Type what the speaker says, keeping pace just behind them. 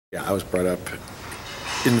Yeah, I was brought up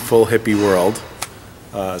in full hippie world,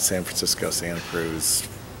 San Francisco, Santa Cruz,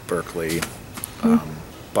 Berkeley,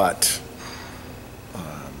 but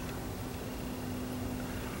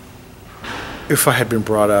if I had been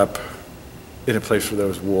brought up in a place where there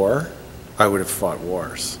was war, I would have fought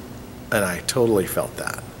wars, and I totally felt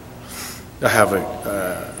that. I have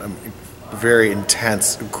a very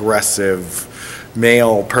intense, aggressive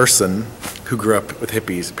male person who grew up with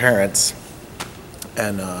hippies parents,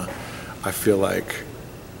 and I feel like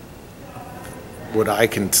what I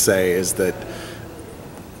can say is that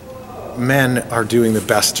men are doing the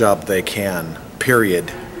best job they can, period,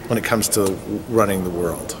 when it comes to running the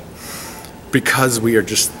world. Because we are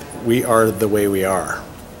the way we are.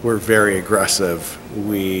 We're very aggressive.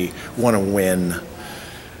 We want to win.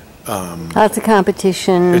 Lots of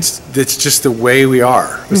competition. It's just the way we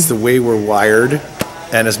are. It's the way we're wired.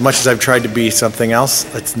 And as much as I've tried to be something else,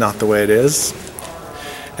 that's not the way it is.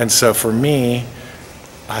 And so for me,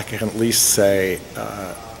 I can at least say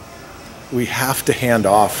we have to hand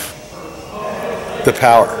off the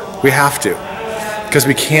power. We have to. Because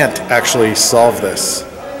we can't actually solve this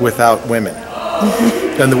without women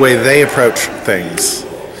and the way they approach things.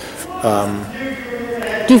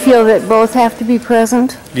 Do you feel that both have to be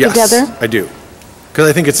present together? Yes, I do. Because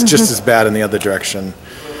I think it's just as bad in the other direction.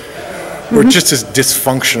 We're just as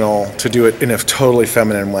dysfunctional to do it in a totally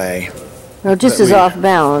feminine way. Or just as off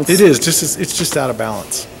balance. It is. It's just out of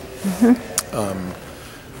balance.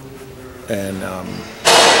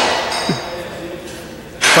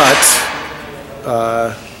 But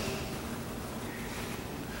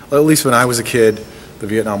at least when I was a kid, the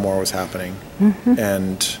Vietnam War was happening,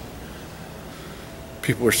 and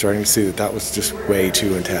people were starting to see that that was just way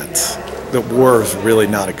too intense. The war was really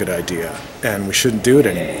not a good idea, and we shouldn't do it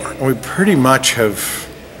anymore. And we pretty much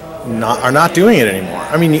are not doing it anymore.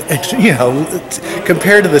 I mean, you know,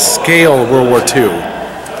 compared to the scale of World War II,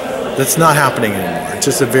 that's not happening anymore. It's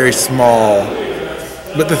just a very small.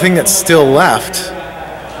 But the thing that's still left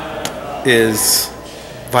is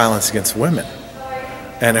violence against women,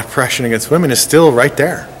 and oppression against women is still right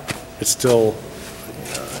there. It's still,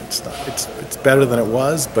 it's better than it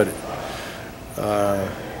was, but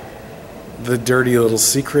the dirty little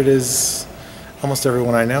secret is almost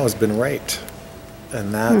everyone I know has been raped,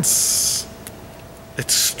 and that's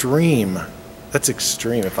extreme. That's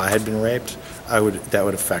extreme. If I had been raped, that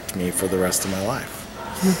would affect me for the rest of my life.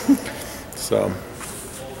 So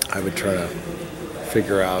I would try to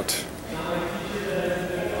figure out.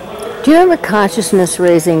 Do you remember consciousness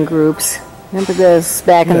raising groups? Remember this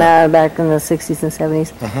back in the 60s and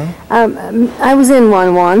 70s? I was in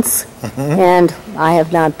one once, and I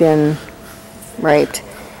have not been raped.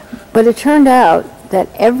 But it turned out that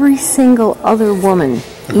every single other woman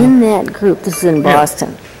in that group, this is in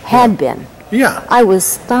Boston, had been. Yeah. I was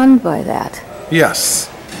stunned by that. Yes.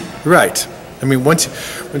 Right. I mean, once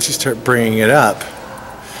you start bringing it up,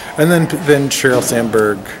 and then Sheryl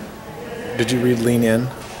Sandberg, did you read Lean In?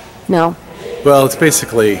 No. Well, it's pretty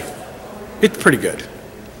good.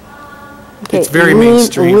 Okay. It's very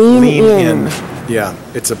mainstream. Lean in. Yeah,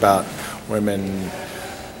 it's about women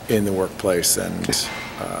in the workplace, and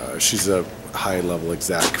she's a high-level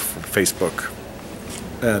exec from Facebook,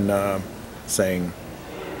 and saying,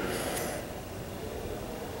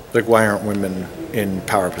 like, why aren't women in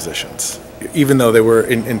power positions? Even though they were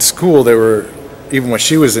in school, even when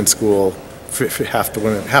she was in school, half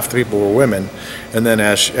the people were women, and then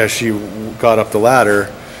as she got up the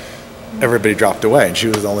ladder, everybody dropped away, and she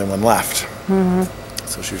was the only one left.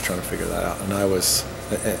 So she was trying to figure that out,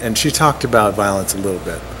 and she talked about violence a little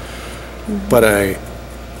bit, but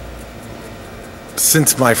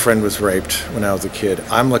since my friend was raped when I was a kid,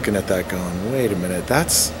 I'm looking at that going, wait a minute,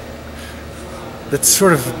 that's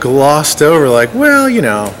sort of glossed over, like, well, you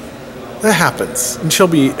know, that happens, and she'll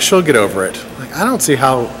get over it. Like, I don't see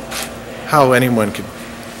how anyone could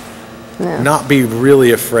not be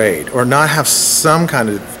really afraid, or not have some kind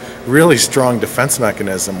of really strong defense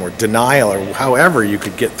mechanism or denial, or however you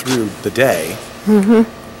could get through the day,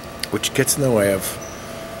 which gets in the way of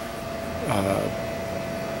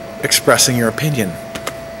expressing your opinion.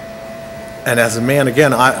 And as a man,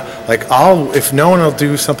 again, if no one will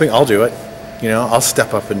do something, I'll do it. You know, I'll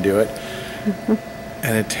step up and do it.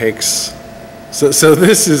 And it takes. So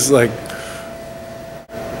this is like.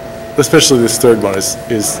 Especially this third one is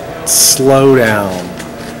slow down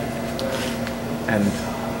and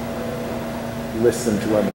listen to what